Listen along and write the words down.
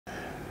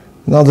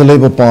Now, the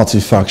Labour Party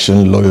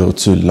faction loyal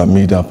to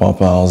Lamidi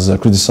Apapa has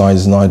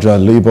criticized Nigeria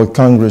Labour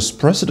Congress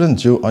President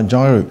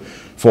Ajaero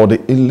for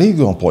the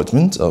illegal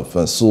appointment of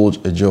Soz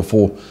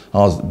Ejiofor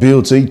as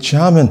BOT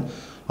chairman.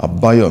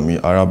 Abayomi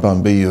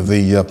Arabambi,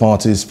 the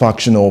party's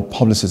factional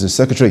publicity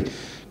secretary,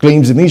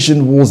 claims the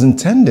mission was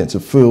intended to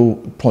fuel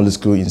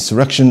political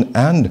insurrection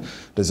and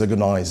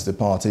disorganize the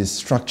party's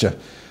structure.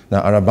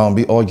 Now,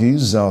 Arabambi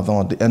argues that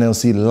the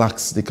NLC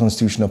lacks the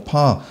constitutional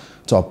power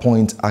to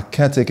appoint a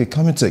caretaker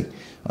committee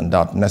and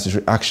that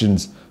necessary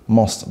actions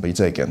must be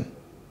taken.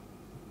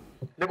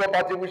 Labour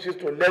Party wishes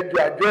to let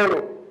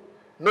Ajaero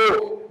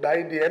know that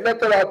in the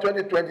electoral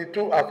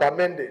 2022 as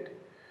amended,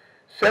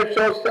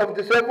 Section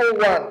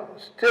 77(1)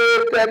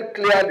 stated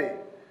clearly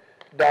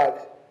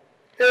that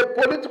a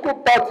political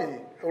party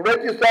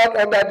registered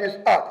under this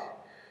Act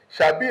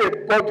shall be a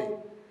body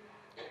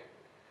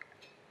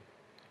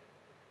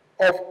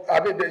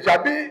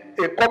shall be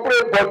a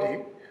corporate body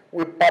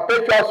with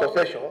perpetual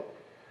succession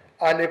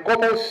and a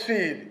common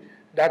seal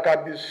that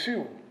can be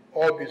sealed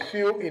or be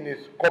sealed in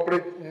its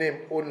corporate name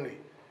only.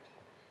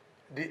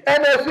 The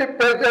NLC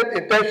present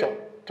intention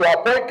to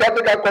appoint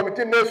caretaker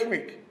committee next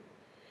week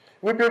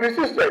will be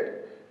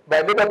resisted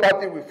by Labour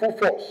Party with full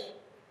force,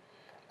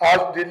 as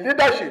the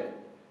leadership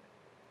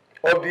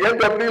of the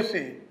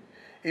NWC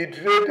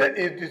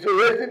is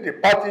dissuading the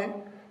party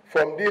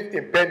from these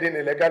impending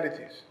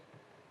illegalities.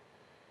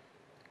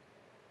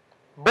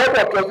 Board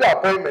of Trustee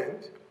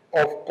appointment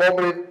of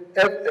Comrade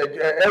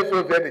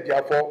Soz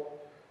Ejiofor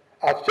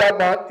as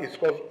chairman is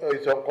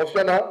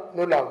unconstitutional,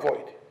 null and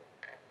void.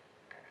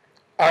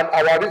 And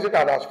our reason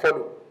are as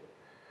follows.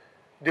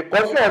 The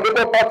Constitution of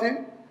Labour Party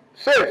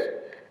says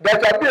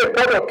there shall be a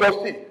board of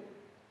trustees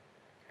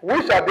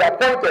which shall be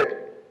appointed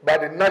by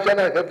the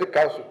National Executive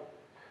Council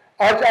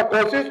and shall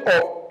consist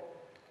of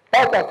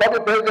past and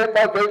serving president,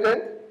 vice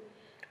president,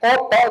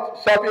 or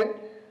past serving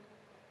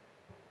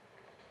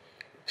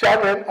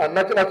chairman and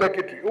national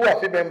secretary who are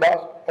still members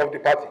of the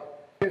party.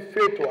 If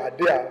fail to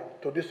adhere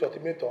to this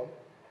ultimatum,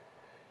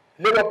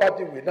 Labour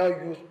Party will now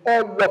use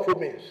all lawful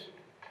means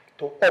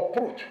to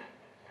uproot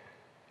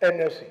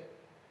NLC.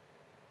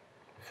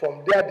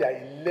 From there, they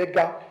are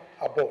illegal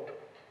abode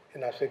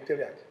in our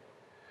secretariat.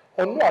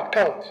 On no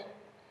account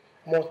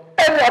must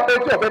any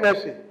appointee of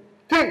NLC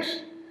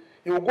thinks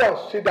he will go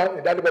and sit down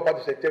in that Labour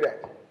Party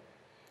secretariat.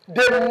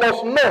 They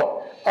must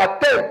not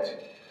attempt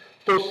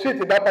to sit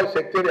in that party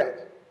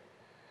secretariat.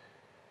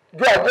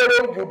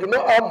 Ajaero, you do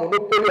not have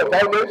monopoly of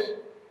violence.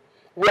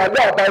 We are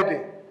law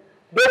abiding.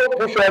 Don't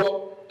push us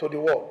to the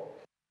wall.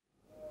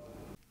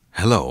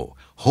 Hello,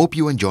 hope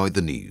you enjoyed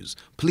the news.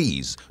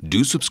 Please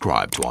do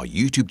subscribe to our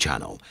YouTube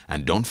channel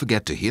and don't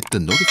forget to hit the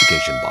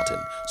notification button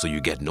so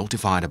you get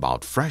notified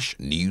about fresh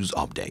news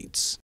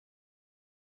updates.